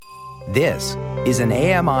This is an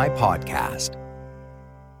AMI podcast.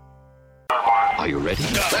 Are you ready?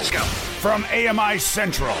 Let's go. From AMI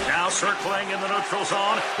Central. Now circling in the neutral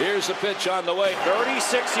zone. Here's the pitch on the way.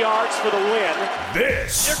 36 yards for the win.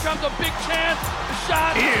 This. Here comes a big chance. The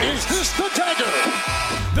shot. Is this the dagger?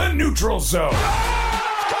 The neutral zone.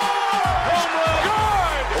 Home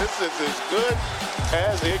run. This is as good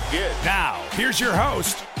as it gets. Now, here's your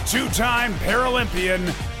host, two-time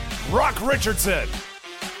Paralympian, Brock Richardson.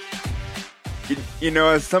 You know,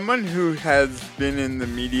 as someone who has been in the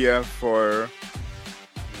media for,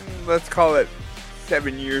 let's call it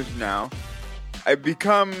 7 years now, I've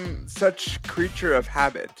become such creature of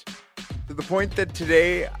habit, to the point that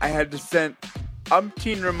today I had to send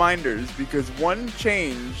umpteen reminders because one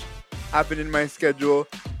change happened in my schedule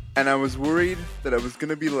and I was worried that I was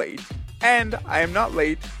going to be late. And I am not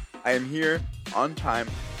late, I am here on time,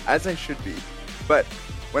 as I should be. But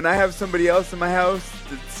when I have somebody else in my house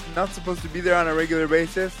that's not supposed to be there on a regular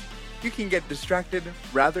basis, you can get distracted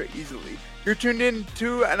rather easily. You're tuned in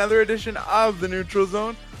to another edition of The Neutral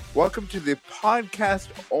Zone. Welcome to the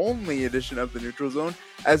podcast-only edition of The Neutral Zone,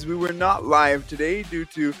 as we were not live today due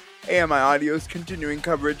to AMI Audio's continuing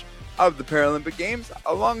coverage of the Paralympic Games.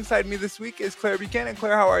 Alongside me this week is Claire Buchanan.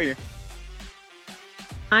 Claire, how are you?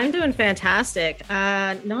 I'm doing fantastic.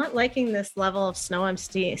 Not liking this level of snow I'm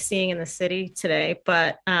seeing in the city today,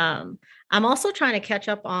 but I'm also trying to catch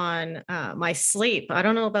up on my sleep. I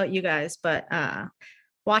don't know about you guys, but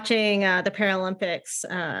watching the Paralympics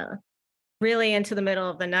really into the middle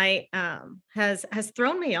of the night has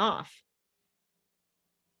thrown me off.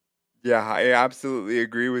 Yeah, I absolutely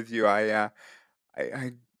agree with you. I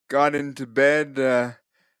got into bed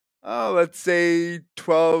let's say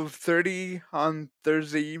 12:30 on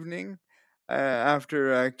Thursday evening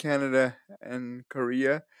after Canada and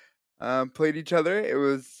Korea played each other. It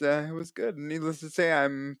was good. Needless to say,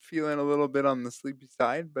 I'm feeling a little bit on the sleepy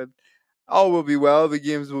side, but all will be well. The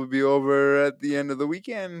games will be over at the end of the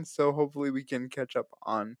weekend, so hopefully we can catch up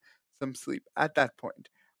on some sleep at that point.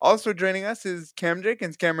 Also joining us is Cam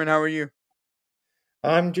Jenkins. Cameron, how are you?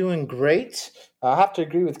 I'm doing great. I have to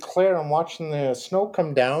agree with Claire. I'm watching the snow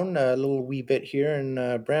come down a little wee bit here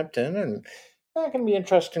in Brampton, and it's going to be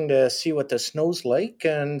interesting to see what the snow's like.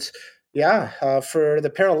 And for the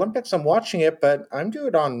Paralympics, I'm watching it, but I'm doing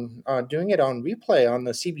it on replay on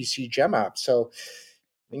the CBC Gem app. So,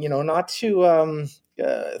 not to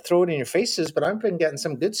throw it in your faces, but I've been getting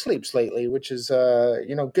some good sleeps lately, which is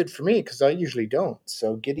good for me because I usually don't.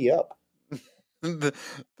 So giddy up. The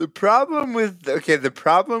problem with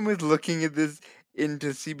looking at this into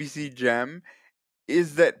CBC Gem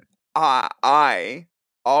is that I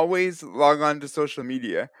always log on to social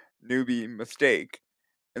media, newbie mistake,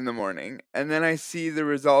 in the morning, and then I see the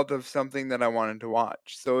result of something that I wanted to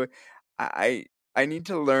watch. So I need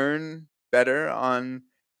to learn better on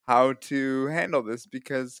how to handle this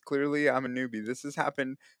because clearly I'm a newbie. This has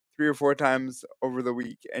happened 3 or 4 times over the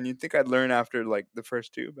week, and you'd think I'd learn after like the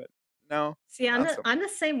first 2, but no. See, I'm the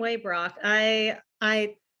same way, Brock. I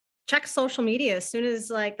check social media as soon as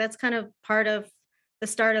that's kind of part of the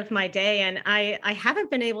start of my day. And I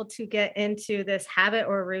haven't been able to get into this habit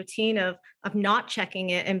or routine of not checking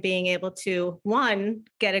it and being able to, one,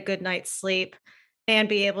 get a good night's sleep and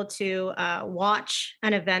be able to watch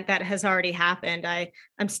an event that has already happened.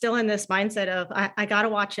 I'm still in this mindset of I got to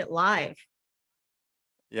watch it live.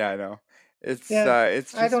 Yeah, I know. It's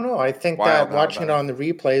just I don't know. I think that watching it on the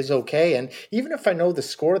replay is okay. And even if I know the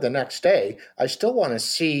score the next day, I still want to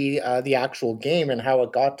see the actual game and how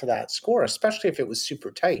it got to that score, especially if it was super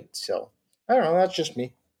tight. So I don't know. That's just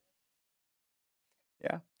me.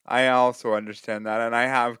 Yeah, I also understand that. And I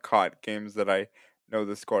have caught games that I know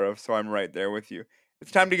the score of. So I'm right there with you. It's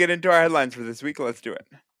time to get into our headlines for this week. Let's do it.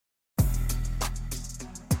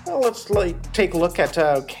 Well, let's take a look at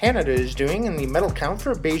how Canada is doing in the medal count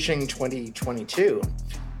for Beijing 2022.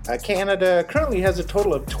 Canada currently has a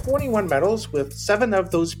total of 21 medals, with 7 of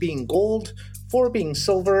those being gold, 4 being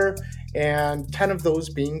silver, and 10 of those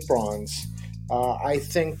being bronze. I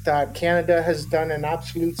think that Canada has done an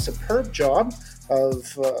absolute superb job of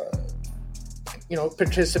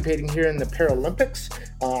participating here in the Paralympics.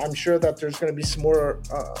 I'm sure that there's going to be some more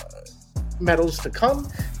medals to come.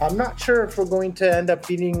 I'm not sure if we're going to end up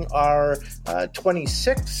beating our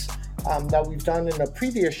 26 that we've done in a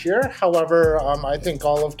previous year. However, I think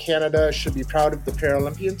all of Canada should be proud of the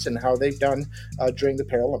Paralympians and how they've done during the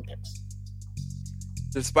Paralympics.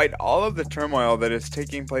 Despite all of the turmoil that is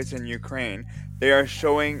taking place in Ukraine, they are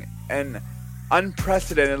showing an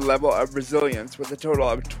unprecedented level of resilience with a total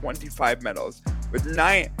of 25 medals, with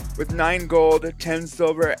 9 gold, 10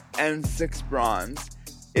 silver, and 6 bronze.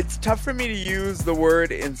 It's tough for me to use the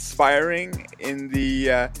word inspiring in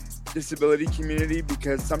the disability community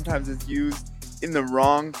because sometimes it's used in the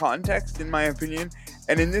wrong context, in my opinion.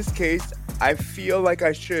 And in this case, I feel like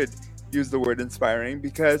I should use the word inspiring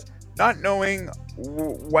because not knowing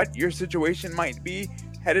what your situation might be,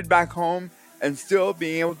 headed back home and still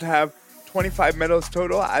being able to have 25 medals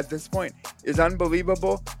total at this point is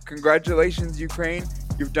unbelievable. Congratulations, Ukraine.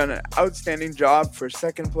 You've done an outstanding job for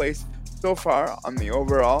second place so far on the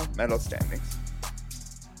overall medal standings.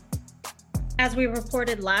 As we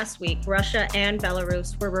reported last week, Russia and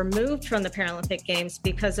Belarus were removed from the Paralympic Games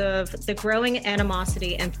because of the growing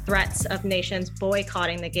animosity and threats of nations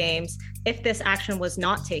boycotting the Games if this action was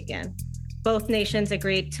not taken. Both nations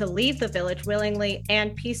agreed to leave the village willingly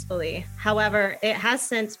and peacefully. However, it has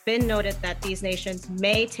since been noted that these nations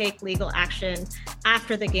may take legal action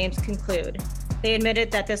after the Games conclude. They admitted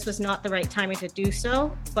that this was not the right timing to do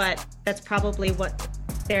so, but that's probably what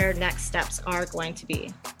their next steps are going to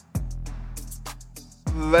be.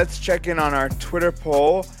 Let's check in on our Twitter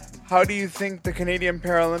poll. How do you think the Canadian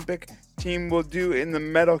Paralympic team will do in the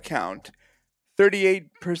medal count?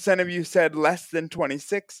 38% of you said less than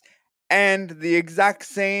 26, and the exact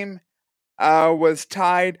same was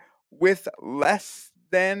tied with less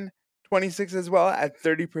than 26 as well at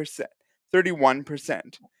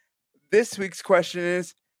 31%. This week's question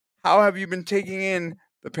is, how have you been taking in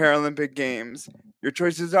the Paralympic Games? Your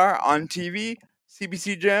choices are on TV,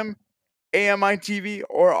 CBC Gem, AMI TV,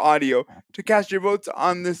 or audio. To cast your votes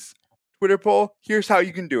on this Twitter poll, here's how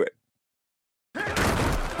you can do it.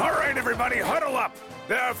 All right, everybody, huddle up.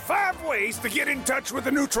 There are 5 ways to get in touch with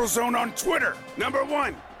the Neutral Zone on Twitter. Number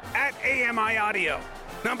 1, at AMI Audio.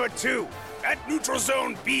 Number 2, at Neutral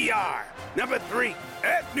Zone BR. Number 3,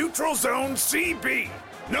 at Neutral Zone CB.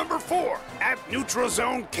 Number 4, at Neutral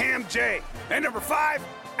Zone Cam J. And number 5,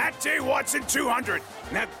 at JWatson200.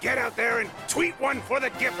 Now get out there and tweet one for the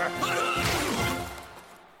Gipper.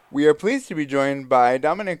 We are pleased to be joined by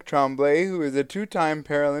Dominique Tremblay, who is a 2-time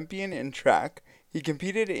Paralympian in track. He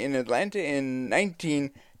competed in Atlanta in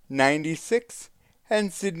 1996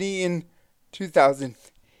 and Sydney in 2000.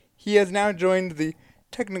 He has now joined the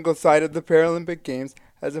technical side of the Paralympic Games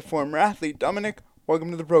as a former athlete. Dominique,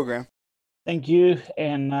 welcome to the program. Thank you,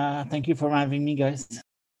 and thank you for having me, guys.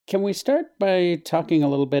 Can we start by talking a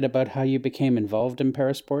little bit about how you became involved in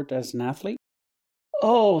parasport as an athlete?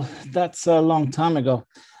 Oh, that's a long time ago.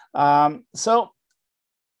 So,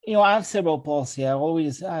 I have cerebral palsy. I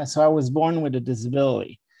was born with a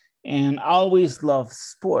disability, and I always loved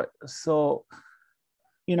sport. So,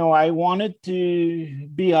 I wanted to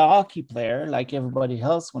be a hockey player like everybody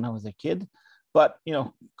else when I was a kid, but,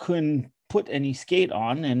 couldn't put any skate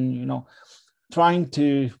on, and, trying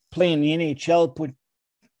to play in the NHL,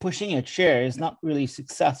 pushing a chair is not really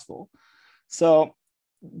successful. So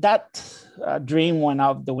that dream went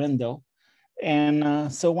out the window. And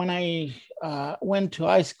so when I went to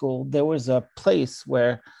high school, there was a place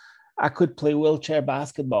where I could play wheelchair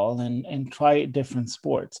basketball and try different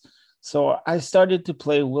sports. So I started to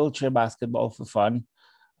play wheelchair basketball for fun.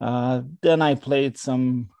 Then I played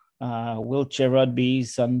some wheelchair rugby,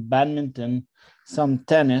 some badminton, some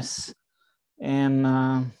tennis,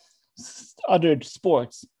 and other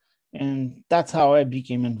sports. And that's how I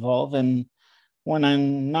became involved. And when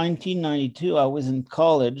in 1992, I was in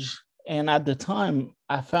college. And at the time,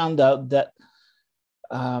 I found out that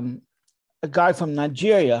a guy from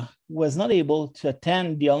Nigeria was not able to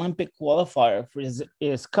attend the Olympic qualifier for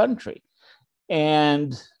his country.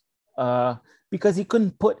 And because he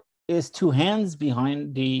couldn't put his 2 hands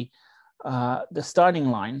behind the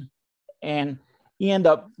starting line. And he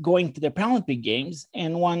ended up going to the Paralympic Games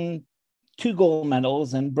and won 2 gold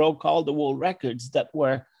medals and broke all the world records that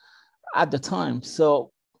were at the time.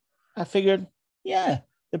 So I figured, the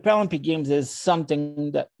Paralympic Games is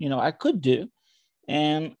something that, I could do.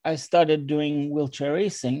 And I started doing wheelchair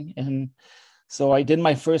racing. And so I did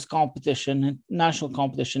my first national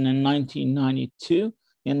competition in 1992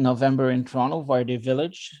 in November in Toronto, Vardy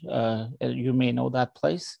Village. You may know that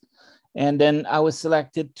place. And then I was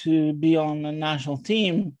selected to be on the national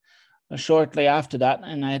team shortly after that.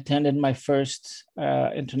 And I attended my first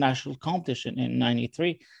international competition in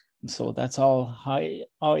 93. So that's all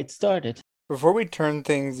how it started. Before we turn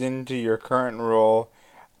things into your current role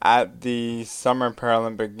at the Summer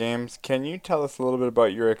Paralympic Games, can you tell us a little bit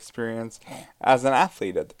about your experience as an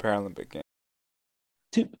athlete at the Paralympic Games?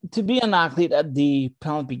 To be an athlete at the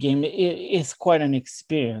Paralympic Games is quite an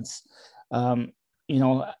experience.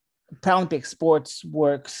 Paralympic sports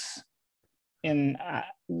works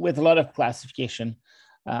with a lot of classification.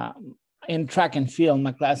 In track and field,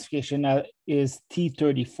 my classification is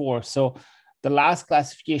T34. So the last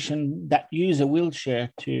classification that use a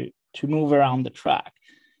wheelchair to move around the track.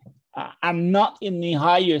 I'm not in the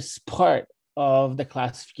highest part of the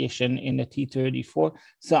classification in the T34,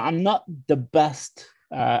 so I'm not the best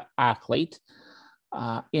athlete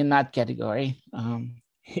in that category.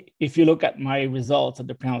 If you look at my results at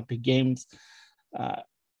the Paralympic Games, I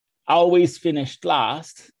always finished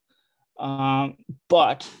last,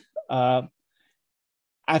 but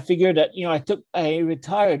I figured that, I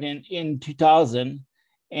retired in 2000,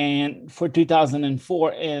 and for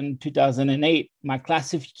 2004 and 2008, my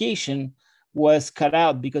classification was cut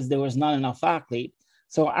out because there was not enough athlete.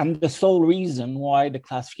 So I'm the sole reason why the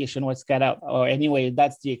classification was cut out, or anyway,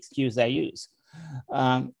 that's the excuse I use.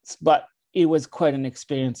 But it was quite an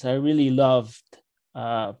experience. I really loved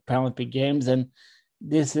Paralympic Games, and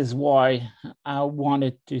this is why I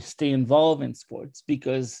wanted to stay involved in sports,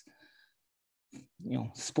 because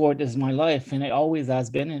sport is my life, and it always has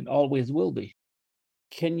been and always will be.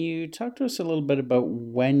 Can you talk to us a little bit about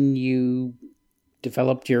when you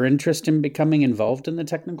developed your interest in becoming involved in the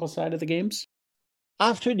technical side of the games?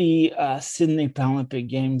 After the Sydney Paralympic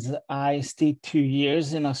Games, I stayed 2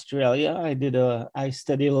 years in Australia. I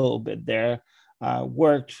studied a little bit there,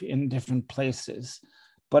 worked in different places.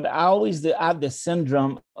 But I always had the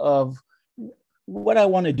syndrome of what I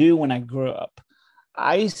want to do when I grow up.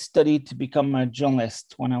 I studied to become a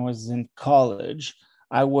journalist when I was in college.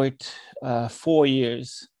 I worked 4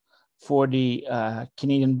 years for the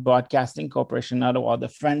Canadian Broadcasting Corporation, Ottawa, the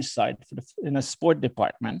French side, in a sport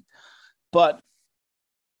department. But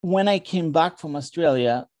when I came back from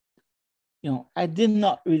Australia, I did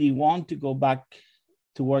not really want to go back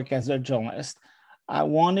to work as a journalist. I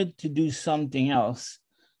wanted to do something else.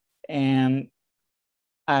 And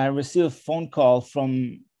I received a phone call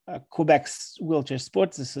from Quebec's Wheelchair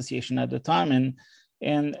Sports Association at the time,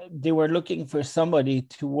 and they were looking for somebody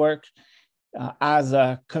to work as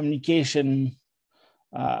a communication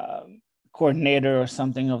coordinator or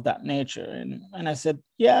something of that nature. And I said,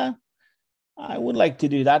 yeah, I would like to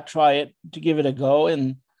do that, try it, to give it a go.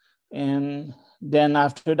 And then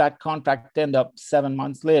after that contract ended up 7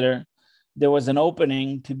 months later, there was an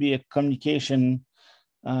opening to be a communication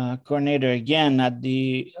coordinator again at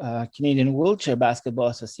the Canadian Wheelchair Basketball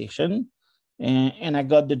Association. And I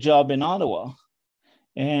got the job in Ottawa.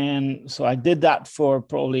 And so I did that for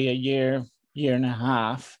probably a year and a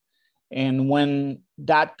half. And when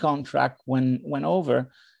that contract went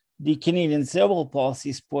over, the Canadian Cerebral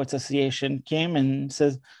Palsy Sports Association came and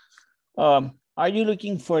says, are you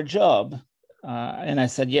looking for a job? And I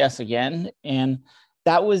said, yes, again. And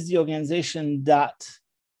that was the organization that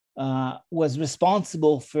was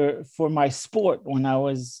responsible for my sport when I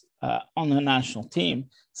was on the national team.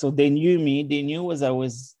 So they knew me, they knew what I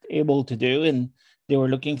was able to do, and they were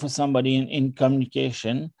looking for somebody in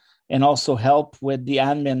communication and also help with the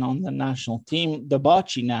admin on the national team, the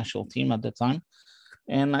bocce national team at the time.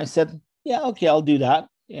 And I said, yeah, okay, I'll do that.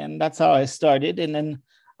 And that's how I started. And then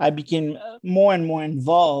I became more and more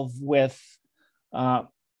involved with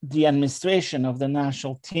the administration of the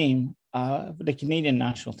national team, the Canadian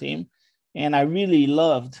national team. And I really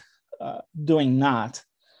loved doing that.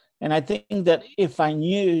 And I think that if I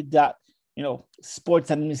knew that, sports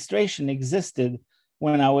administration existed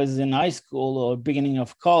when I was in high school or beginning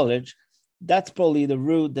of college, that's probably the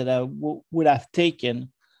route that I would have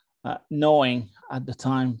taken, knowing at the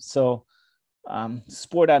time. So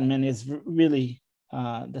sport admin is really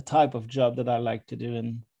the type of job that I like to do.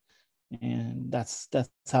 And that's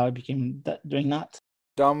how I became doing that.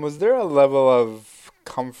 Dom, was there a level of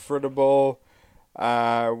comfortable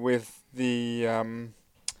with the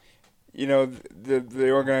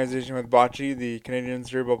the organization with bocce, the Canadian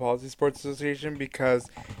Cerebral Palsy Sports Association, because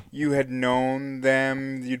you had known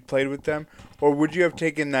them, you'd played with them, or would you have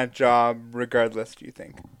taken that job regardless, do you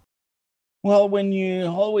think? Well, when you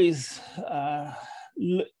always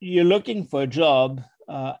you're looking for a job,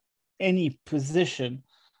 any position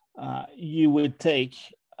you would take,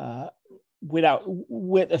 with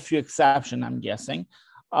a few exceptions, I'm guessing.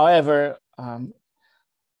 However,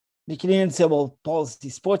 the Canadian Cerebral Palsy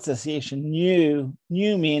Sports Association knew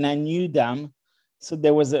me and I knew them. So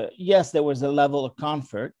there was a level of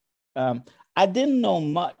comfort. I didn't know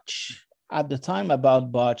much at the time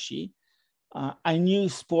about bocce. I knew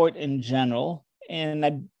sport in general,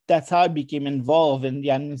 and that's how I became involved in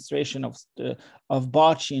the administration of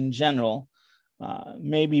bocce in general.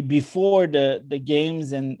 Maybe before the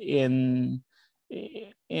games in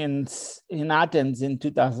Athens in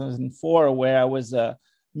 2004, where I was a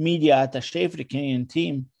media attaché for the Canadian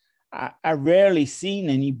team, I rarely seen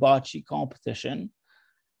any bocce competition.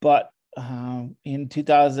 But in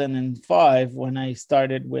 2005, when I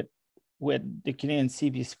started with the Canadian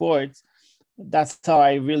CP Sports, that's how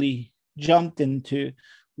I really jumped into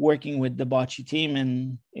working with the bocce team,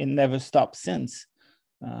 and it never stopped since.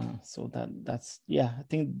 So that's I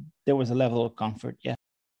think there was a level of comfort. Yeah.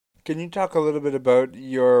 Can you talk a little bit about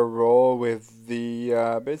your role with the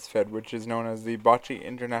BizFed, which is known as the Bocce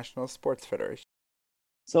International Sports Federation?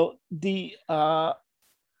 So the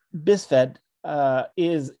BizFed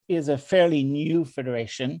is a fairly new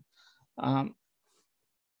federation.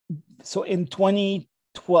 So in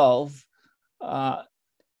 2012,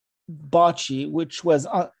 bocce, which was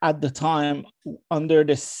at the time under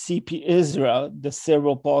the CP Israel, the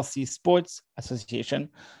Cerebral Palsy Sports Association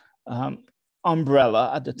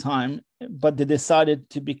umbrella at the time, but they decided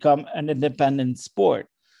to become an independent sport.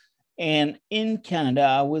 And in Canada,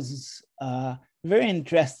 I was very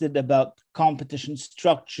interested about competition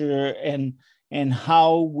structure and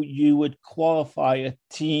how you would qualify a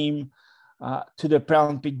team to the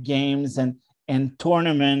Paralympic Games and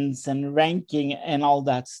tournaments and ranking and all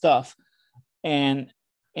that stuff. And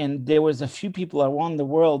there was a few people around the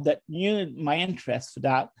world that knew my interest for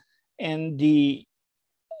that. And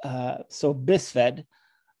so BizFed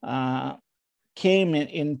came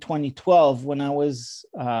in 2012 when I was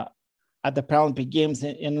at the Paralympic Games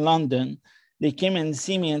in London. They came and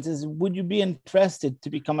see me and says, would you be interested to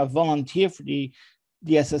become a volunteer for the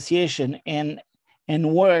association and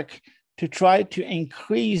work to try to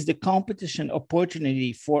increase the competition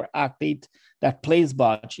opportunity for athletes that plays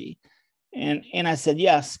bocce? And I said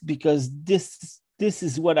yes, because this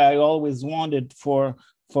is what I always wanted for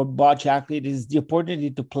bocce athletes, is the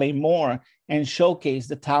opportunity to play more and showcase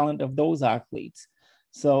the talent of those athletes.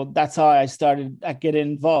 So that's how I started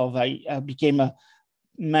getting involved. I became a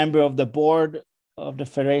member of the board of the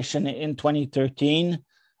federation in 2013.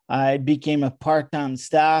 I became a part-time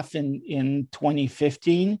staff in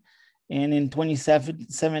 2015. And in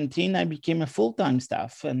 2017, I became a full-time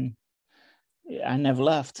staff, and I never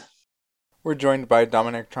left. We're joined by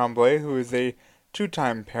Dominique Tremblay, who is a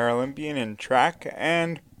two-time Paralympian in track,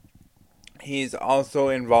 and he's also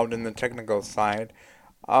involved in the technical side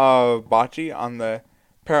of bocce on the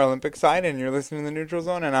Paralympic side. And you're listening to The Neutral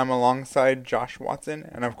Zone, and I'm alongside Josh Watson,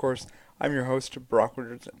 and of course, I'm your host, Brock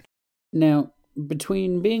Richardson. Now,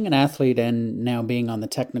 between being an athlete and now being on the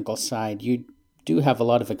technical side, you do have a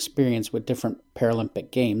lot of experience with different Paralympic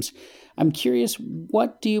Games. I'm curious,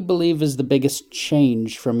 what do you believe is the biggest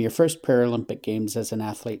change from your first Paralympic Games as an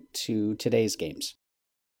athlete to today's Games?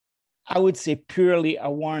 I would say purely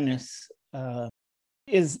awareness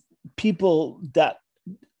is people that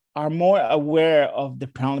are more aware of the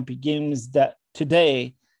Paralympic Games that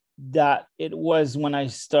today that it was when I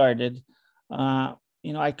started. I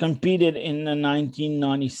competed in the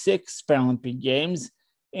 1996 Paralympic Games,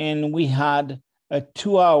 and we had a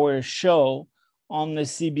 2-hour show on the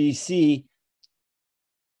CBC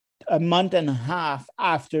a month and a half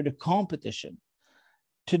after the competition.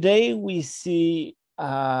 Today, we see,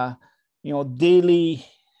 daily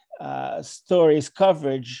stories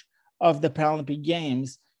coverage of the Paralympic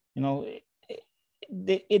Games.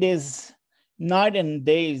 It is night and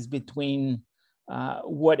days between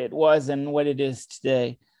what it was and what it is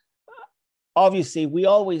today. Obviously, we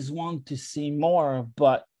always want to see more,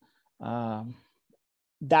 but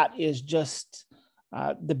that is just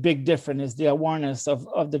the big difference, is the awareness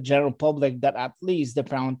of the general public that at least the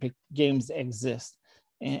Paralympic Games exist.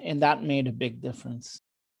 And that made a big difference.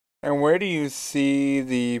 And where do you see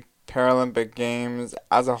the Paralympic Games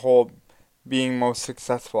as a whole being most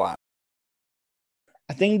successful at?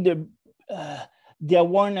 I think the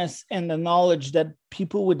awareness and the knowledge that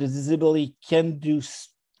people with disability can do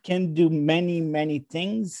many, many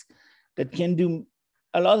things, that can do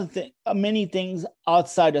a lot of many things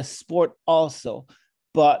outside of sport also.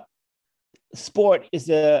 But sport is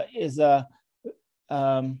a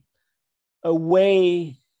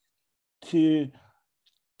way to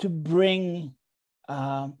bring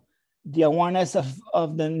the awareness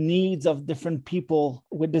of the needs of different people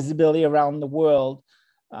with disability around the world.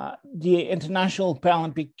 The International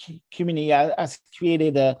Paralympic Committee has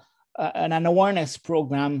created an awareness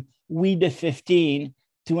program, We the 15,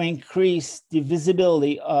 to increase the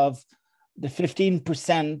visibility of the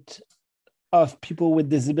 15% of people with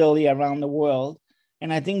disability around the world.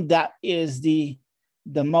 And I think that is the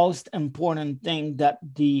most important thing that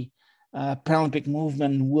the Paralympic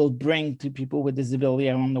movement will bring to people with disability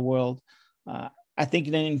around the world. I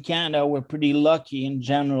think that in Canada, we're pretty lucky in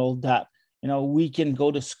general that, we can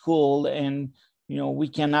go to school and, we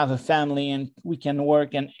can have a family and we can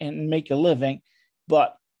work and make a living.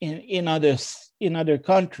 But in other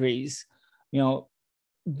countries,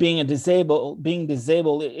 being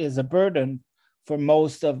disabled is a burden for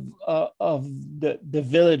most of the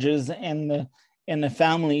villages and the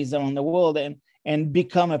families around the world, and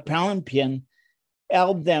become a Paralympian,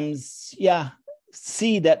 help them,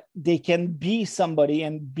 see that they can be somebody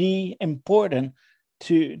and be important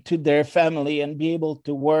to their family, and be able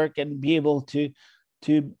to work and be able to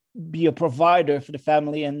be a provider for the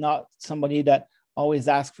family, and not somebody that always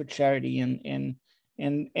asks for charity and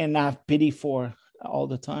have pity for all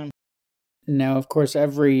the time. Now, of course,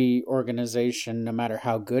 every organization, no matter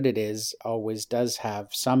how good it is, always does have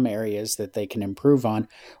some areas that they can improve on.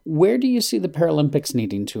 Where do you see the Paralympics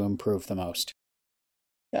needing to improve the most?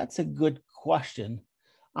 That's a good question.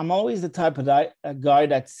 I'm always the type of a guy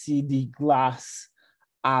that see the glass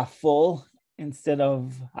half full instead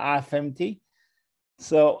of half empty.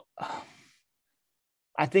 So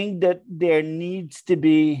I think that there needs to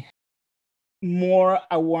be more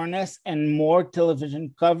awareness and more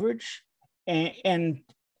television coverage, and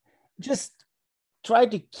just try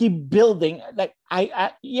to keep building. Like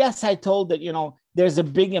I told that, there's a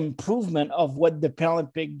big improvement of what the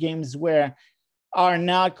Paralympic Games are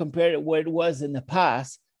now compared to what it was in the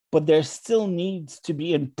past, but there still needs to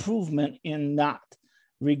be improvement in that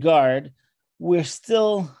regard. We're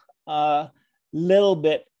still a little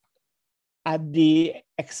bit at the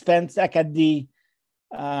expense, like at the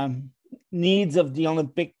needs of the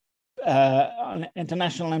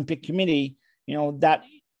International Olympic Committee, that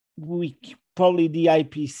we probably the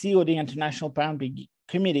IPC or the International Paralympic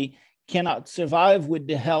Committee cannot survive with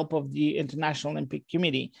the help of the International Olympic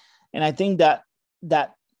Committee. And I think that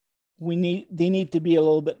they need to be a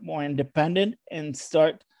little bit more independent and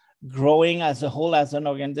start growing as a whole, as an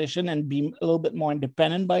organization, and be a little bit more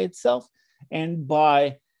independent by itself, and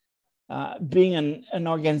by being an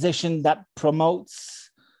organization that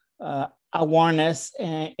promotes awareness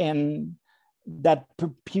and that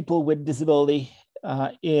people with disability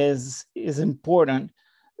is important,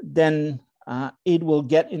 then it will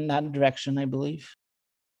get in that direction, I believe.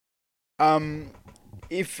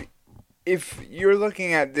 If you're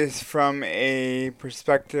looking at this from a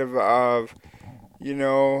perspective of,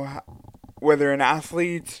 whether an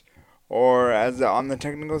athlete or on the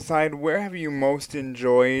technical side, where have you most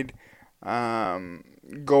enjoyed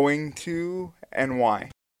going to, and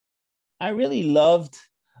why? I really loved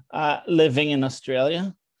living in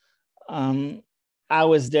Australia. I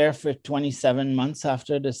was there for 27 months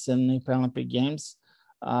after the Sydney Paralympic Games.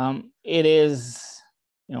 It is,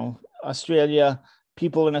 Australia,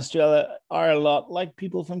 people in Australia are a lot like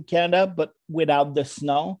people from Canada, but without the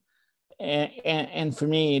snow. And for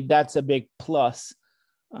me, that's a big plus.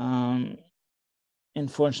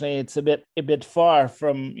 Unfortunately, it's a bit far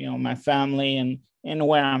from, my family and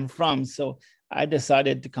where I'm from. So I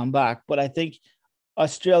decided to come back. But I think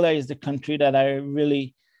Australia is the country that I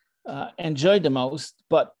really enjoy the most.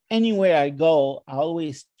 But anywhere I go, I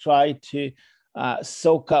always try to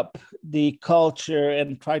soak up the culture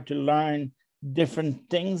and try to learn different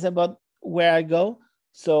things about where I go.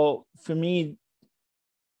 So for me,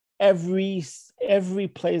 every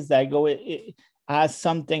place that I go, it has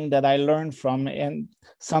something that I learn from, and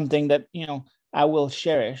something that I will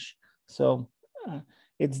cherish. So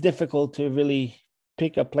it's difficult to really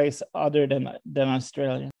pick a place other than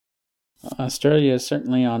Australia. Australia is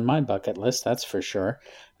certainly on my bucket list, that's for sure.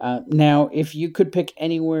 Now, if you could pick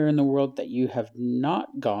anywhere in the world that you have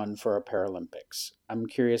not gone for a Paralympics, I'm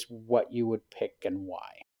curious what you would pick and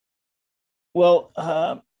why. Well,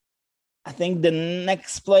 I think the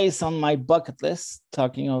next place on my bucket list,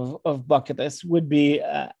 talking of bucket list, would be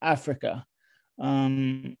Africa.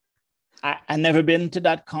 I've never been to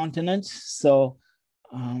that continent, so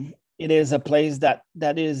it is a place that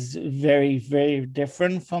is very, very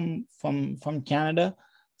different from Canada.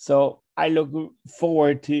 So I look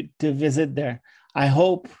forward to visit there. I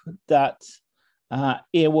hope that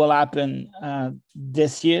it will happen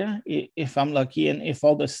this year, if I'm lucky and if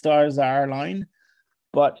all the stars are aligned.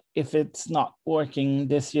 But if it's not working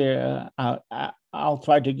this year, I'll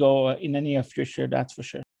try to go in the near future, that's for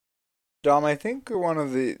sure. Dom, I think one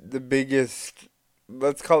of the biggest,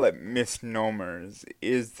 let's call it misnomers,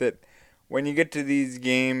 is that when you get to these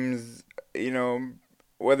games,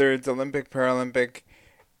 whether it's Olympic, Paralympic,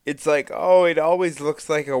 it's like, oh, it always looks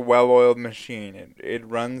like a well-oiled machine. It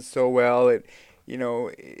runs so well.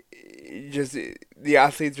 The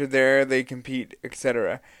athletes are there, they compete,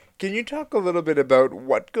 etc. Can you talk a little bit about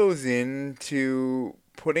what goes into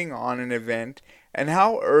putting on an event, and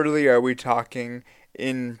how early are we talking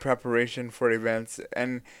in preparation for events,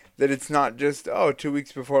 and that it's not just, 2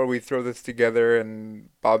 weeks before we throw this together and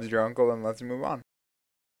Bob's your uncle and let's move on?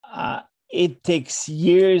 It takes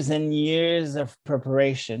years and years of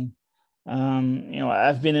preparation.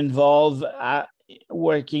 I've been involved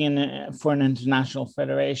working for an international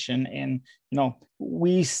federation, and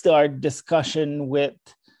we start discussion with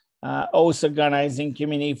host organizing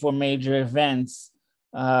committee for major events.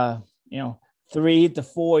 3 to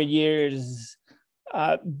 4 years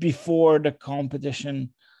before the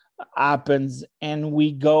competition happens, and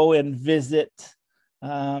we go and visit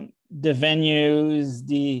the venues,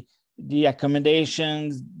 the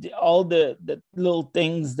accommodations, all the little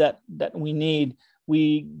things that we need.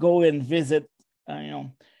 We go and visit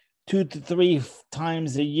 2 to 3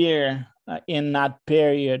 times a year in that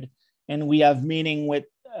period, and we have meeting with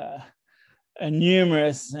a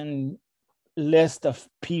numerous and list of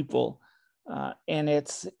people, and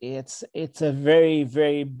it's a very,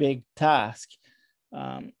 very big task.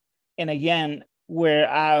 And again,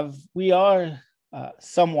 we are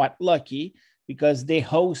somewhat lucky because they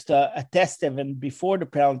host a test event before the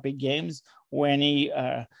Paralympic Games or any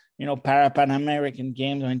Pan American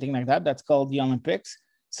Games or anything like that. That's called the Olympics.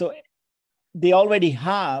 So they already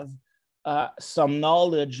have some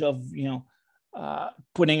knowledge of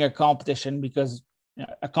putting a competition, because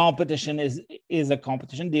a competition is a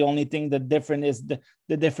competition. The only thing that different is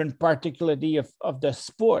the different particularity of the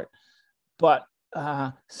sport. But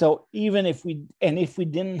so even if we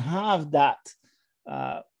didn't have that,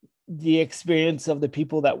 the experience of the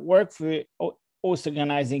people that work for host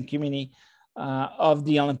organizing committee of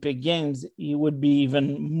the Olympic Games, it would be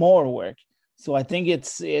even more work. So I think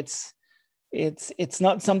it's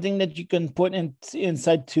not something that you can put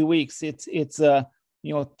inside 2 weeks. It's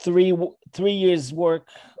 3 years work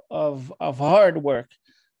of hard work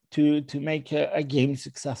to make a game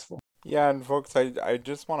successful. Yeah, and folks, I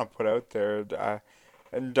just want to put out there,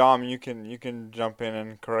 and Dom, you can jump in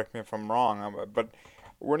and correct me if I'm wrong, but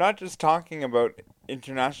we're not just talking about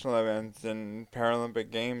international events and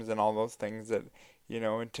Paralympic Games and all those things that,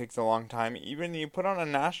 it takes a long time. Even you put on a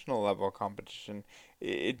national level competition,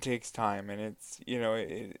 it takes time, and it's,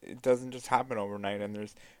 it doesn't just happen overnight, and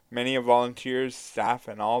there's many volunteers, staff,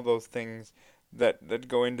 and all those things that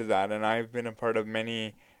go into that. And I've been a part of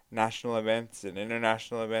many national events and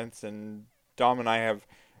international events, and Dom and I have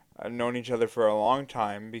known each other for a long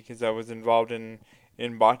time because I was involved in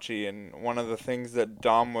bocce, and one of the things that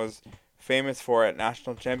Dom was famous for at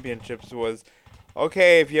national championships was,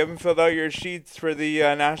 okay, if you haven't filled out your sheets for the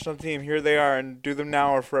national team, here they are, and do them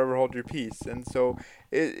now or forever hold your peace. And so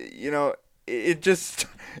it just,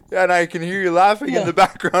 and I can hear you laughing in the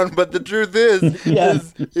background, but the truth is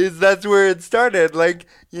that's where it started. Like,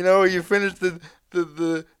 you finished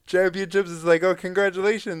the championships, it's like, oh,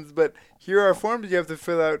 congratulations, but here are forms you have to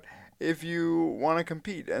fill out if you want to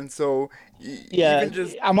compete. And so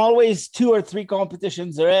I'm always 2 or 3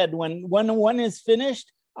 competitions ahead. When one is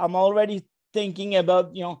finished, I'm already thinking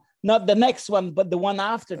about not the next one but the one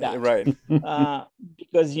after that, right?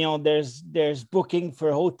 Because there's booking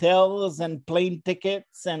for hotels and plane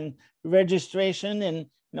tickets and registration, and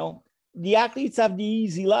the athletes have the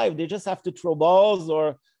easy life. They just have to throw balls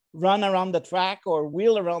or run around the track or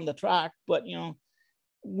wheel around the track. But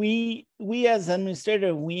we as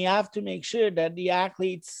administrators, we have to make sure that the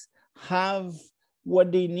athletes have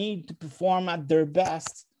what they need to perform at their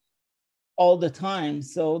best all the time.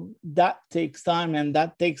 So that takes time and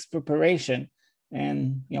that takes preparation,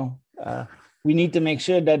 and we need to make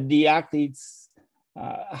sure that the athletes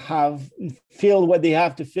feel what they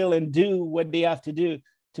have to feel and do what they have to do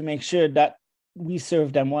to make sure that we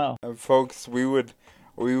serve them well. Folks, we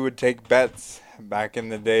would take bets back in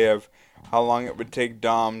the day of how long it would take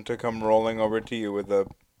Dom to come rolling over to you with a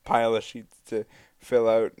pile of sheets to fill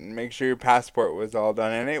out and make sure your passport was all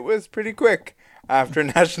done. And it was pretty quick after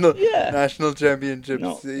national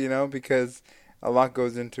championships, because a lot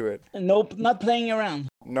goes into it. Nope, not playing around.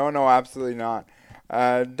 No, absolutely not.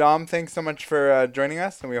 Dom, thanks so much for joining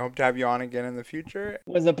us, and we hope to have you on again in the future. It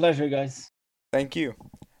was a pleasure, guys. Thank you.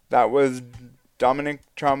 That was Dominique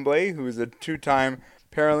Tremblay, who is a 2-time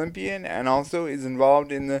Paralympian and also is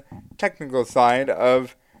involved in the technical side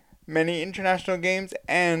of many international games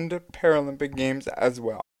and Paralympic Games as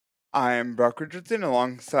well. I'm Brock Richardson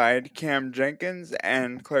alongside Cam Jenkins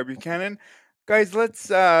and Claire Buchanan. Guys, let's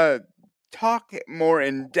talk more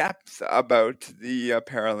in depth about the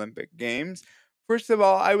Paralympic Games. First of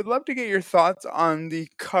all, I would love to get your thoughts on the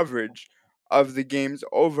coverage of the games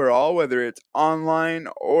overall, whether it's online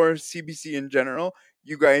or CBC in general.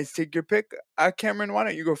 You guys take your pick. Cameron, why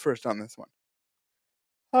don't you go first on this one?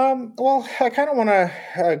 Well, I kind of want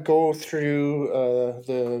to go through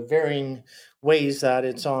the varying ways that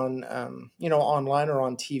it's on, online or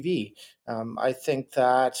on TV. I think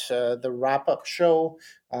that the wrap-up show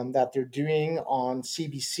that they're doing on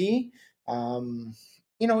CBC,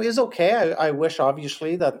 is okay. I wish,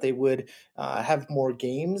 obviously, that they would have more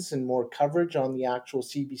games and more coverage on the actual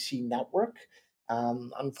CBC network.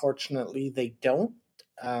 Unfortunately, they don't.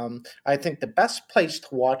 I think the best place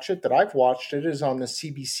to watch it, that I've watched it, is on the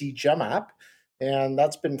CBC Gem app. And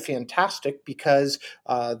that's been fantastic because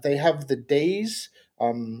they have the days,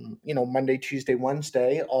 Monday, Tuesday,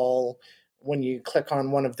 Wednesday, all when you click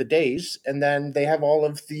on one of the days. And then they have all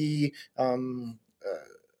of the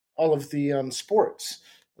sports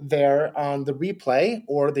there on the replay,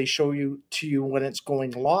 or they show you to you when it's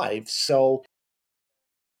going live. So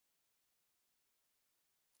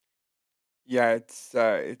Yeah,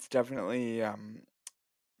 it's definitely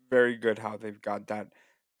very good how they've got that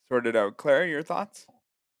sorted out. Claire, your thoughts?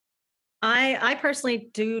 I personally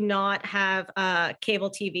do not have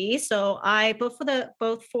cable TV, so I both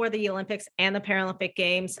for the Olympics and the Paralympic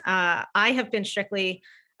Games, I have been strictly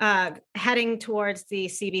heading towards the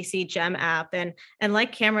CBC Gem app, and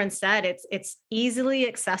like Cameron said, it's easily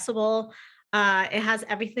accessible. It has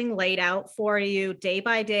everything laid out for you day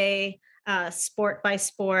by day, sport by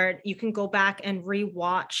sport. You can go back and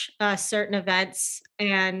rewatch certain events,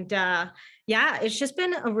 and yeah, it's just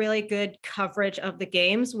been a really good coverage of the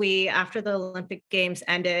games. We, after the Olympic Games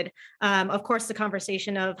ended, of course, the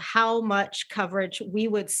conversation of how much coverage we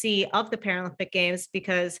would see of the Paralympic Games,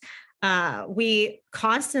 because we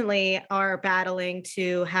constantly are battling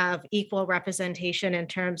to have equal representation in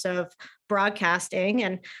terms of broadcasting.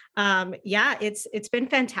 And yeah, it's been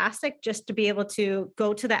fantastic just to be able to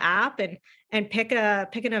go to the app and pick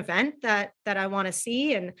an event that I want to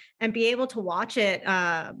see, and be able to watch it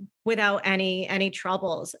without any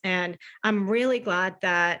troubles. And I'm really glad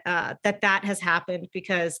that that has happened,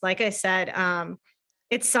 because like I said,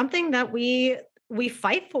 it's something that we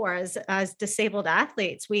fight for as disabled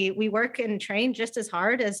athletes. We work and train just as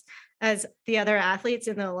hard as the other athletes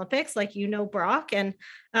in the Olympics, like Brock, and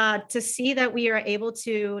to see that we are able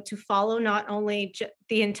to follow not only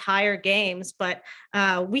the entire games, but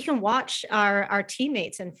we can watch our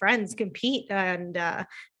teammates and friends compete, and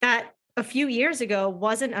that a few years ago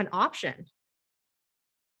wasn't an option.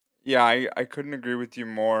 Yeah, I couldn't agree with you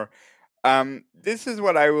more. This is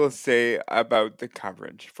what I will say about the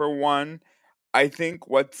coverage. For one, I think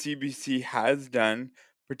what CBC has done,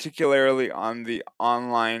 particularly on the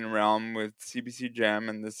online realm with CBC Gem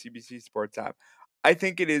and the CBC Sports app, I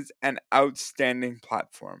think it is an outstanding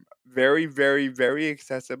platform. Very, very, very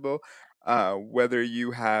accessible. Whether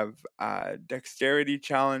you have dexterity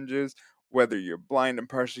challenges, whether you're blind and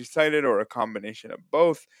partially sighted, or a combination of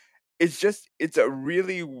both, it's a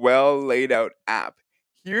really well laid out app.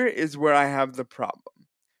 Here is where I have the problem.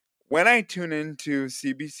 When I tune into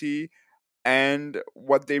CBC and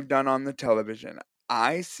what they've done on the television,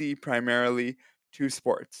 I see primarily two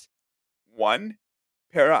sports. One,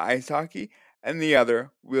 para ice hockey, and the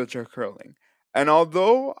other, wheelchair curling. And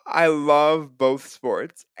although I love both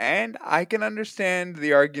sports, and I can understand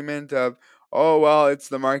the argument of, oh, well, it's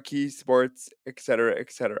the marquee sports, etc.,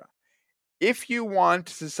 etc., if you want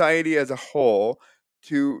society as a whole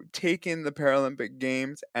to take in the Paralympic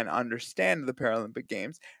Games and understand the Paralympic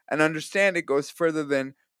Games and understand it goes further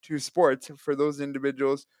than two sports for those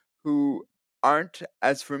individuals who aren't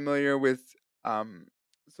as familiar with um,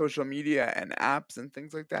 social media and apps and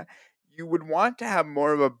things like that, you would want to have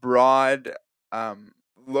more of a broad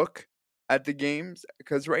look at the games,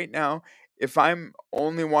 because right now, if I'm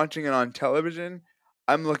only watching it on television,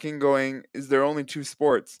 I'm looking going, is there only two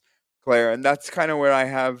sports, Claire? And that's kind of where I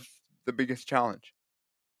have the biggest challenge.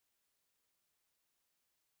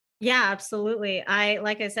 Yeah, absolutely.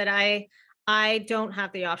 Like I said, I don't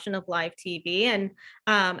have the option of live TV, and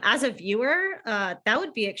as a viewer, that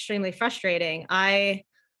would be extremely frustrating. I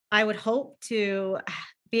would hope to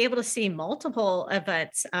be able to see multiple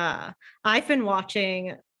events. I've been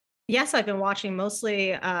watching, yes, I've been watching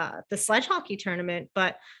mostly the sledge hockey tournament,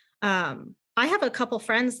 but I have a couple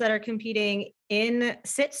friends that are competing in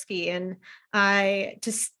sit ski, and I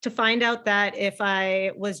just to find out that if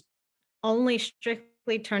I was only strictly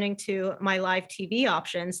turning to my live TV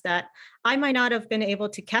options, that I might not have been able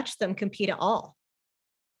to catch them compete at all.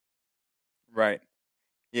 Right.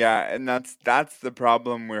 Yeah, and that's the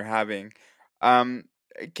problem we're having. Um,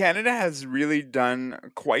 Canada has really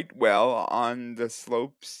done quite well on the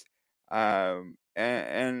slopes,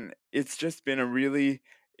 and it's just been a really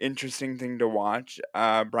interesting thing to watch.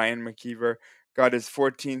 Brian McKeever got his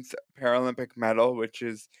 14th Paralympic medal, which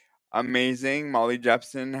is amazing. Molly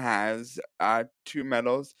Jepson has two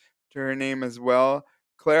medals to her name as well.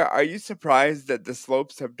 Claire, are you surprised that the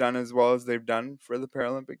slopes have done as well as they've done for the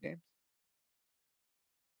Paralympic Games?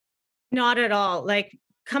 Not at all. Like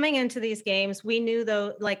coming into these games, we knew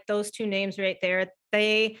though, like those two names right there,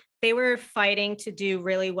 they were fighting to do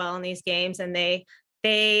really well in these games, and they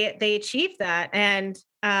achieved that. And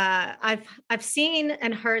I've seen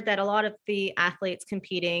and heard that a lot of the athletes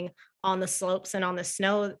competing on the slopes and on the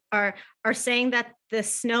snow are saying that the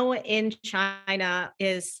snow in China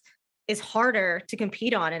is harder to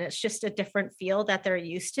compete on, and it's just a different feel that they're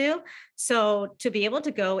used to. So to be able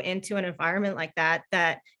to go into an environment like that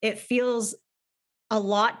it feels a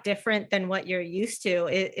lot different than what you're used to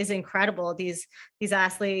is incredible. These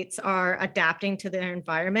athletes are adapting to their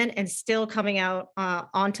environment and still coming out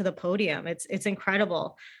onto the podium. It's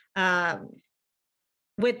incredible.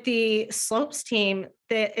 With the slopes team,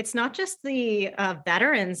 it's not just the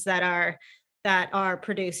veterans that are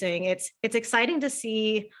producing. It's exciting to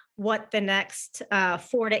see what the next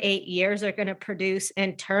 4 to 8 years are going to produce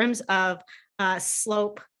in terms of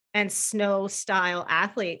slope and snow style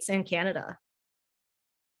athletes in Canada.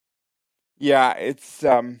 Yeah, it's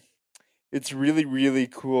really, really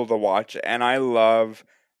cool to watch, and I love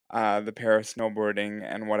the para snowboarding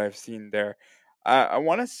and what I've seen there. I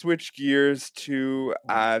want to switch gears to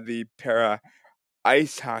the para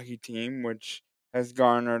ice hockey team, which has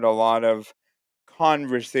garnered a lot of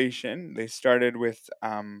conversation. They started with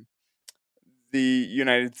the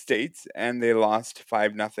United States and they lost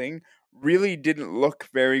 5-0. Really didn't look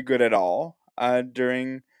very good at all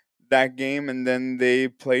during that game, and then they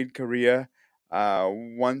played Korea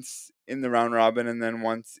once in the round robin and then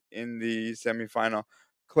once in the semifinal.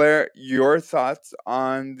 Claire, your thoughts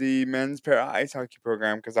on the men's para ice hockey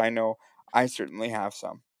program? Because I know I certainly have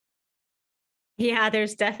some. Yeah,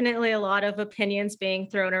 there's definitely a lot of opinions being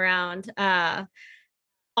thrown around.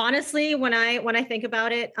 Honestly, when I think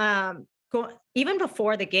about it, even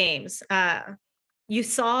before the games, you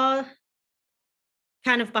saw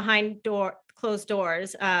kind of behind closed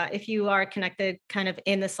doors, if you are connected kind of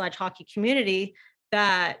in the sledge hockey community,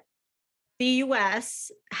 that the US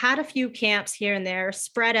had a few camps here and there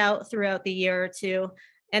spread out throughout the year or two.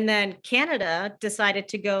 And then Canada decided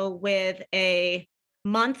to go with a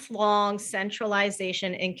month-long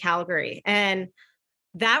centralization in Calgary. And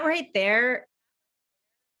that right there,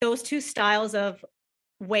 those two styles of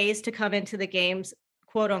ways to come into the games,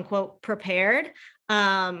 quote unquote, prepared,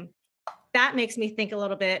 that makes me think a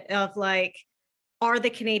little bit of like, are the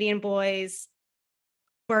Canadian boys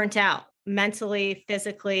burnt out mentally,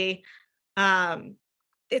 physically?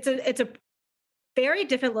 It's a very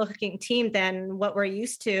different looking team than what we're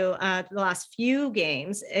used to the last few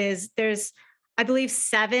games. There's, I believe,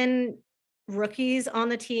 7 rookies on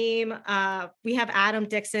the team. We have Adam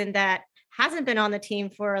Dixon that hasn't been on the team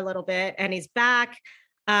for a little bit, and he's back.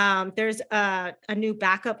 There's a new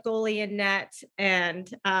backup goalie in net, and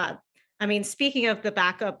I mean, speaking of the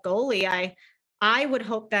backup goalie, I would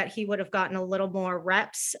hope that he would have gotten a little more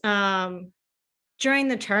reps during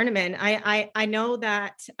the tournament. I know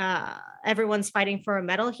that everyone's fighting for a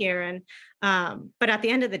medal here, and but at the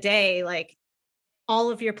end of the day, like, all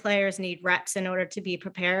of your players need reps in order to be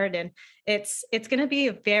prepared, and it's going to be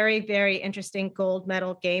a very, very interesting gold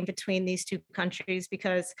medal game between these two countries,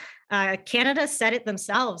 because Canada said it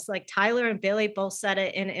themselves. Like Tyler and Billy both said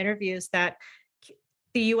it in interviews that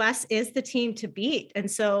the US is the team to beat, and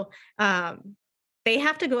so they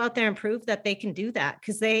have to go out there and prove that they can do that,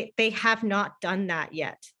 because they have not done that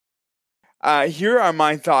yet. Here are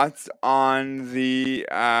my thoughts on the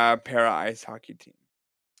para ice hockey team.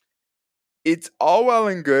 It's all well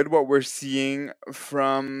and good what we're seeing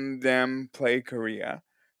from them play Korea.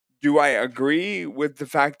 Do I agree with the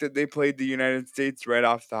fact that they played the United States right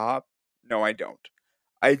off the hop? No, I don't.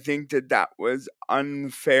 I think that was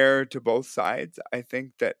unfair to both sides. I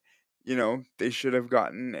think that, they should have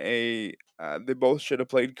gotten they both should have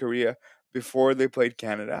played Korea before they played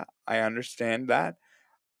Canada. I understand that.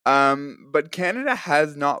 But Canada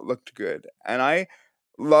has not looked good. And I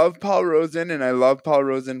love Paul Rosen, and I love Paul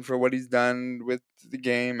Rosen for what he's done with the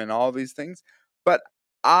game and all these things. But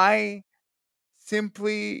I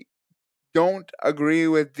simply don't agree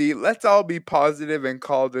with the let's all be positive and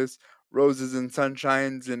call this roses and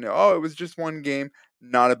sunshines and it was just one game,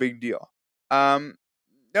 not a big deal.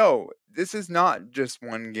 No, this is not just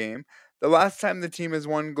one game. The last time the team has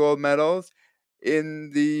won gold medals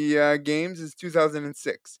in the games is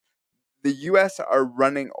 2006. The US are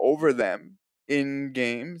running over them in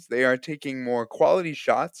games. They are taking more quality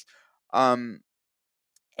shots. And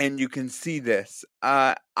you can see this.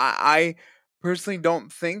 I personally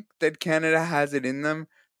don't think that Canada has it in them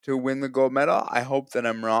to win the gold medal. I hope that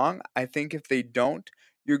I'm wrong. I think if they don't,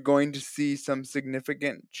 you're going to see some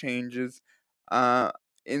significant changes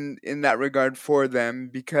in that regard for them,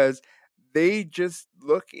 because they just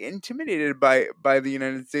look intimidated by the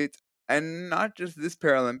United States, and not just this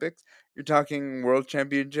Paralympics. You're talking World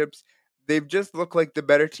Championships. They've just looked like the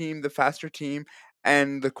better team, the faster team,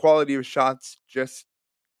 and the quality of shots just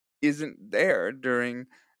isn't there during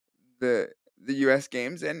the U.S.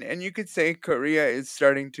 games, and you could say Korea is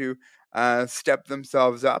starting to step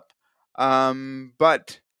themselves up,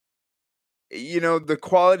 but the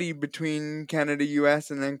quality between Canada,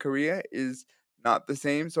 U.S., and then Korea is not the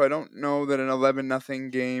same. So I don't know that an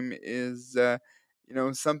 11-0 game is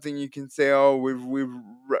something you can say, oh, we've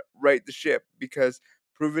right the ship, because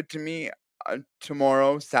prove it to me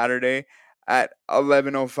tomorrow, Saturday, at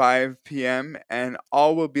 11:05 p.m., and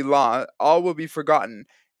all will be forgotten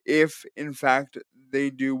if in fact they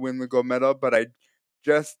do win the gold medal, but I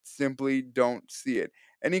just simply don't see it.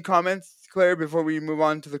 Any comments, Claire, before we move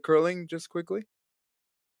on to the curling, just quickly?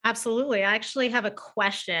 Absolutely. I actually have a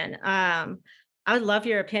question. I would love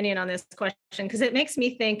your opinion on this question, because it makes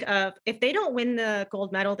me think of, if they don't win the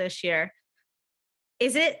gold medal this year,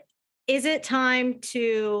 is it time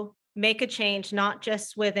to make a change, not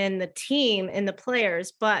just within the team and the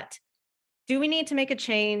players, but do we need to make a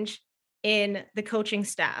change in the coaching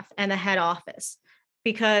staff and the head office?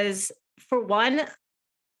 Because for one,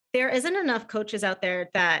 there isn't enough coaches out there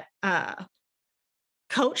that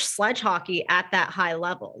coach sledge hockey at that high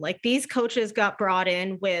level. Like, these coaches got brought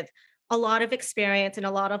in with a lot of experience and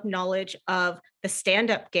a lot of knowledge of the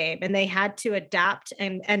stand-up game, and they had to adapt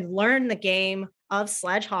and learn the game of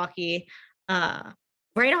sledge hockey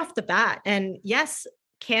right off the bat. And yes,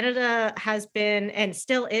 Canada has been and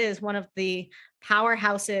still is one of the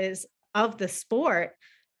powerhouses of the sport,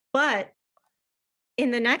 but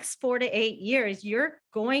in the next 4 to 8 years, you're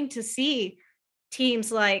going to see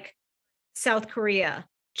teams like South Korea,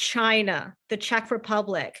 China, the Czech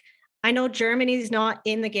Republic. I know Germany's not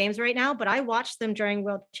in the games right now, but I watched them during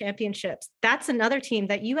World Championships. That's another team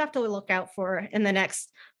that you have to look out for in the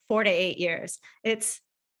next 4 to 8 years.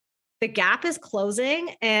 The gap is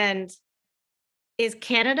closing, and is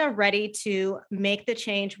Canada ready to make the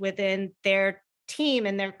change within their team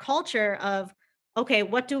and their culture of, okay,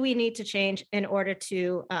 what do we need to change in order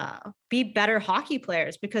to be better hockey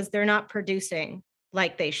players, because they're not producing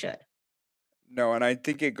like they should? No, and I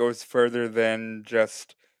think it goes further than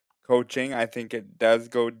just coaching. I think it does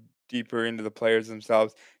go deeper into the players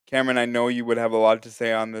themselves. Cameron, I know you would have a lot to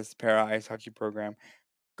say on this para ice hockey program.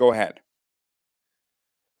 Go ahead.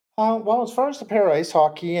 Well, as far as the para ice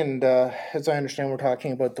hockey, and as I understand, we're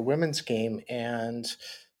talking about the women's game, and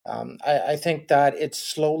I think that it's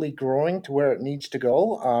slowly growing to where it needs to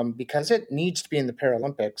go, because it needs to be in the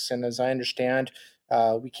Paralympics. And as I understand,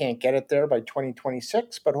 we can't get it there by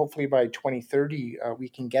 2026, but hopefully by 2030, we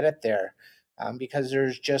can get it there, because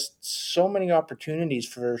there's just so many opportunities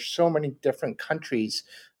for so many different countries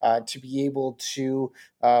to be able to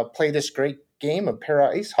play this great game of para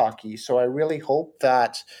ice hockey. So I really hope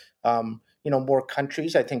that more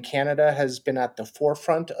countries. I think Canada has been at the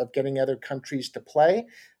forefront of getting other countries to play,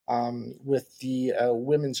 with the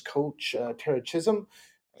women's coach, Tara Chisholm.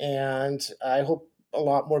 And I hope a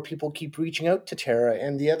lot more people keep reaching out to Tara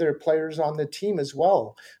and the other players on the team as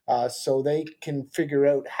well, so they can figure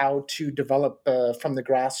out how to develop from the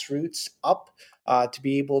grassroots up, to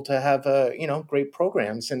be able to have great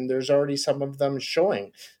programs. And there's already some of them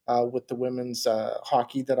showing with the women's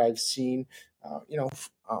hockey that I've seen,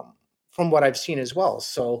 from what I've seen as well.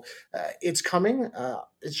 So it's coming.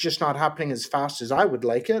 It's just not happening as fast as I would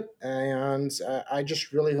like it. And I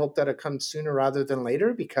just really hope that it comes sooner rather than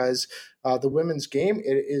later, because the women's game,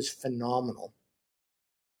 it is phenomenal.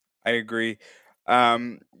 I agree.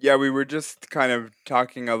 Yeah, we were just kind of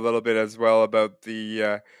talking a little bit as well about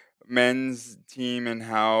the men's team, and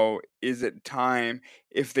how is it time,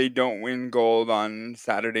 if they don't win gold on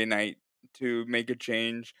Saturday night, to make a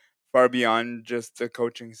change far beyond just the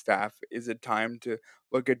coaching staff? Is it time to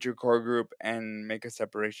look at your core group and make a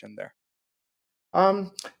separation there?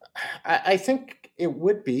 Um, I think it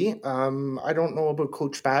would be. I don't know about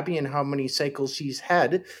Coach Babby and how many cycles he's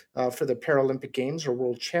had for the Paralympic Games or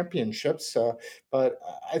World Championships, but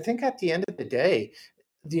I think at the end of the day,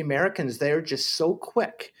 the Americans, they're just so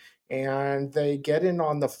quick, and they get in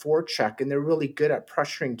on the forecheck, and they're really good at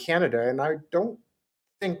pressuring Canada. And I don't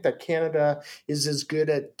think that Canada is as good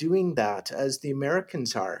at doing that as the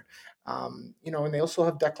Americans are. And they also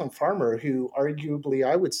have Declan Farmer, who arguably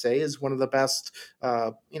I would say is one of the best,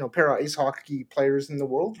 para ice hockey players in the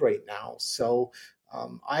world right now. So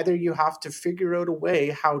either you have to figure out a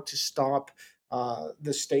way how to stop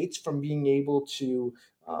the States from being able to,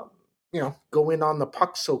 go in on the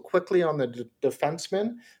puck so quickly on the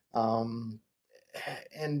defenseman,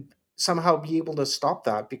 and somehow be able to stop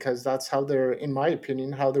that, because that's how they're, in my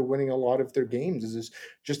opinion, how they're winning a lot of their games is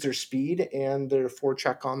just their speed and their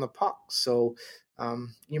forecheck on the puck. So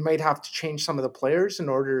you might have to change some of the players in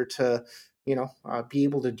order to, be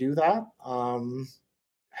able to do that.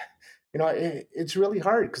 It's really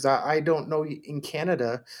hard because I don't know in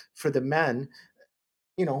Canada for the men,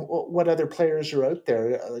 what other players are out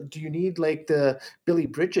there. Do you need like the Billy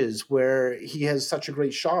Bridges where he has such a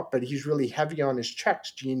great shot, but he's really heavy on his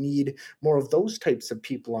checks? Do you need more of those types of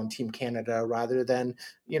people on Team Canada rather than,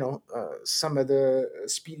 some of the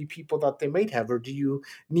speedy people that they might have? Or do you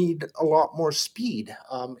need a lot more speed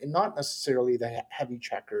and not necessarily the heavy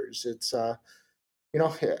checkers? It's, you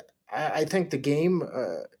know, I think the game,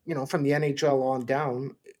 from the NHL on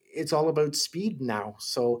down, it's all about speed now.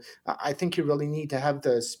 So I think you really need to have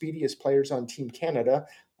the speediest players on Team Canada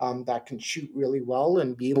that can shoot really well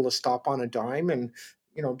and be able to stop on a dime and,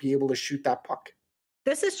 be able to shoot that puck.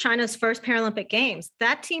 This is China's first Paralympic Games.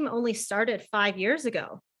 That team only started 5 years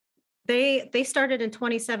ago. They started in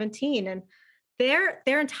 2017, and their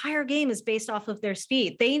entire game is based off of their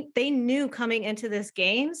speed. They knew coming into this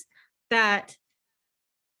games that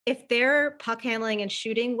if their puck handling and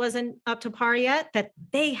shooting wasn't up to par yet, that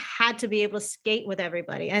they had to be able to skate with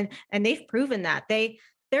everybody. And they've proven that.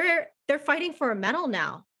 They're fighting for a medal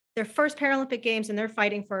now. Their first Paralympic Games, and they're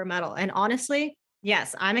fighting for a medal. And honestly,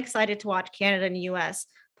 yes, I'm excited to watch Canada and US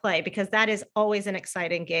play because that is always an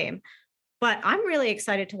exciting game. But I'm really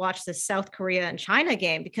excited to watch the South Korea and China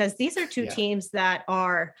game because these are two teams that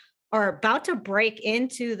are about to break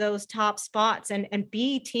into those top spots and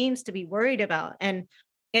be teams to be worried about. And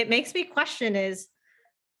it makes me question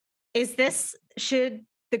should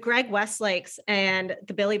the Greg Westlakes and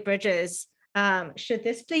the Billy Bridges, should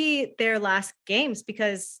this be their last games?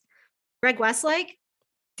 Because Greg Westlake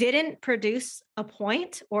didn't produce a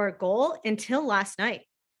point or a goal until last night.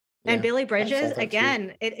 And Billy Bridges,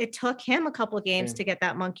 again, it took him a couple of games to get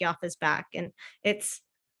that monkey off his back. And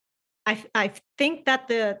I think that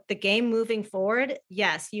the game moving forward,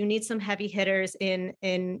 yes, you need some heavy hitters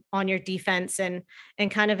in on your defense and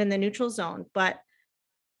kind of in the neutral zone, but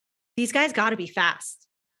these guys got to be fast.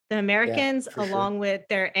 The Americans, along with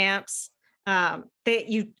their amps,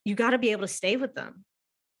 you got to be able to stay with them.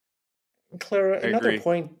 Clara, another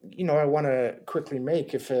point, I want to quickly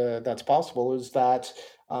make, if that's possible, is that,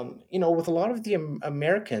 with a lot of the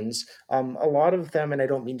Americans, a lot of them, and I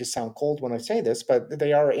don't mean to sound cold when I say this, but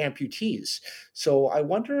they are amputees. So I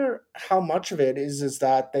wonder how much of it is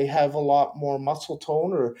that they have a lot more muscle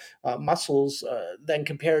tone or muscles than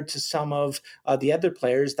compared to some of the other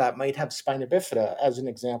players that might have spina bifida, as an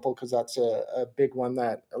example, because that's a big one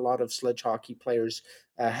that a lot of sledge hockey players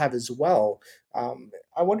have as well.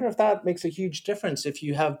 I wonder if that makes a huge difference if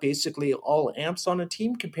you have basically all amps on a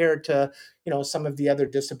team compared to, some of the other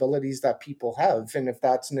disabilities that people have, and if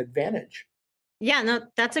that's an advantage. Yeah, no,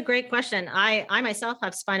 that's a great question. I myself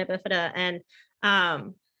have spina bifida, and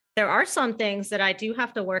there are some things that I do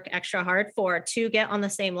have to work extra hard for to get on the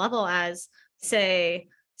same level as, say,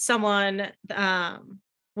 someone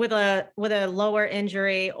with a lower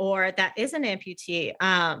injury or that is an amputee.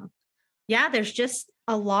 There's just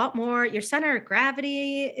a lot more. Your center of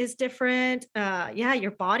gravity is different.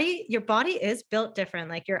 Your body is built different.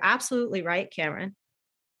 Like, you're absolutely right, Cameron.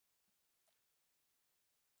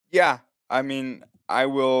 Yeah, I mean, I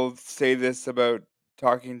will say this about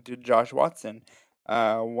talking to Josh Watson,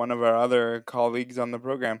 one of our other colleagues on the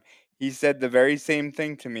program. He said the very same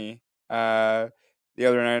thing to me the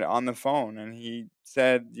other night on the phone, and he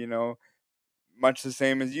said, much the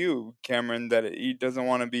same as you, Cameron, that he doesn't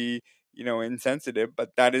want to be, insensitive,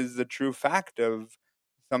 but that is the true fact of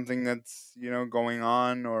something that's, going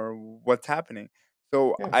on or what's happening.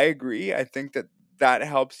 So I agree. I think that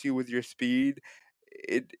helps you with your speed.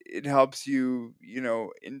 It helps you,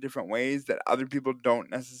 in different ways that other people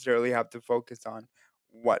don't necessarily have to focus on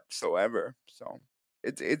whatsoever. So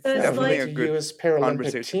it's definitely a good US Paralympic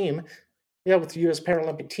conversation. team. Yeah, with the U.S.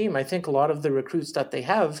 Paralympic team, I think a lot of the recruits that they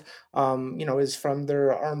have, is from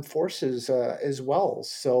their armed forces as well.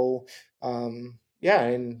 So,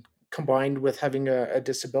 and combined with having a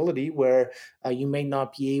disability where you may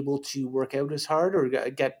not be able to work out as hard or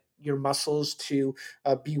get your muscles to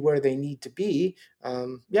be where they need to be.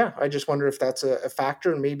 I just wonder if that's a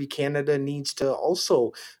factor, and maybe Canada needs to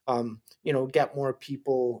also, get more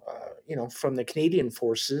people, from the Canadian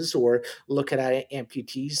forces or look at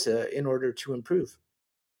amputees in order to improve.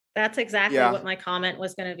 That's exactly what my comment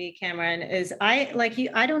was going to be, Cameron, is I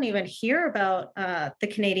don't even hear about the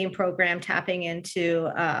Canadian program tapping into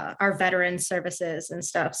our veteran services and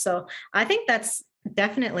stuff. So I think that's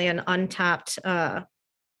definitely an untapped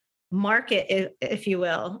market, if you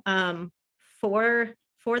will,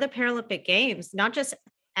 for the Paralympic Games, not just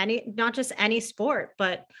any sport,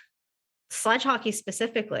 but sledge hockey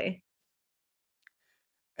specifically.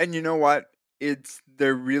 And you know what?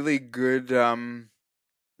 They're really good.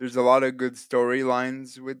 There's a lot of good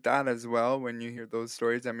storylines with that as well. When you hear those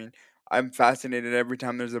stories, I mean, I'm fascinated every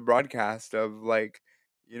time there's a broadcast of like,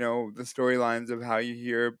 the storylines of how you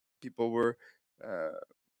hear people were, uh,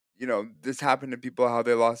 this happened to people, how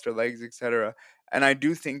they lost their legs, etc. And I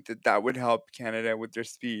do think that that would help Canada with their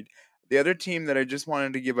speed. The other team that I just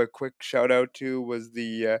wanted to give a quick shout out to was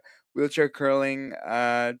the wheelchair curling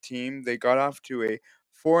team. They got off to a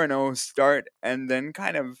 4-0 start and then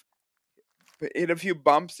kind of hit a few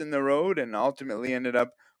bumps in the road and ultimately ended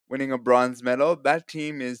up winning a bronze medal. That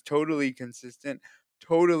team is totally consistent,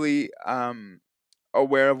 totally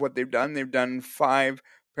aware of what they've done. They've done 5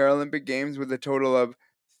 Paralympic Games with a total of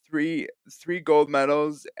three gold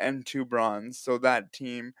medals and 2 bronze. So that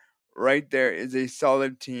team right there is a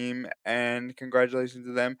solid team, and congratulations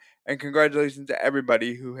to them, and congratulations to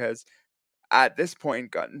everybody who has at this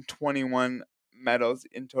point gotten 21 medals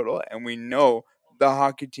in total, and we know the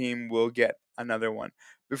hockey team will get another one.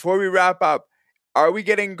 Before we wrap up, are we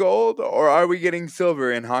getting gold or are we getting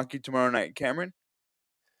silver in hockey tomorrow night, Cameron?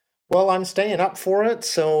 Well, I'm staying up for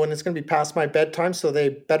it, and it's going to be past my bedtime, so they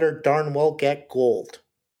better darn well get gold.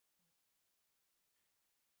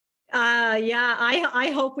 Yeah,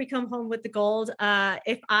 I hope we come home with the gold.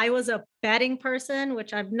 If I was a betting person,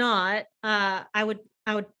 which I'm not, I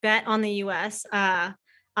would bet on the US.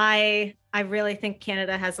 I really think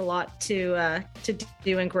Canada has a lot to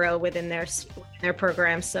do and grow within their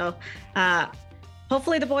program. So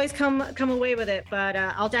hopefully the boys come away with it, but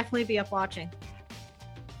I'll definitely be up watching.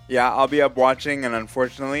 Yeah, I'll be up watching, and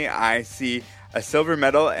unfortunately, I see a silver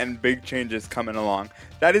medal and big changes coming along.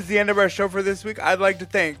 That is the end of our show for this week. I'd like to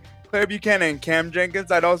thank Claire Buchanan and Cam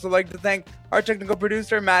Jenkins. I'd also like to thank our technical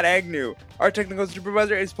producer, Matt Agnew. Our technical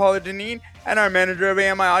supervisor is Paula Deneen, and our manager of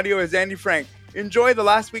AMI Audio is Andy Frank. Enjoy the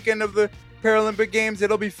last weekend of the Paralympic Games.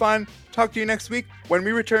 It'll be fun. Talk to you next week when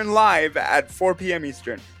we return live at 4 p.m.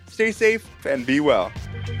 Eastern. Stay safe and be well.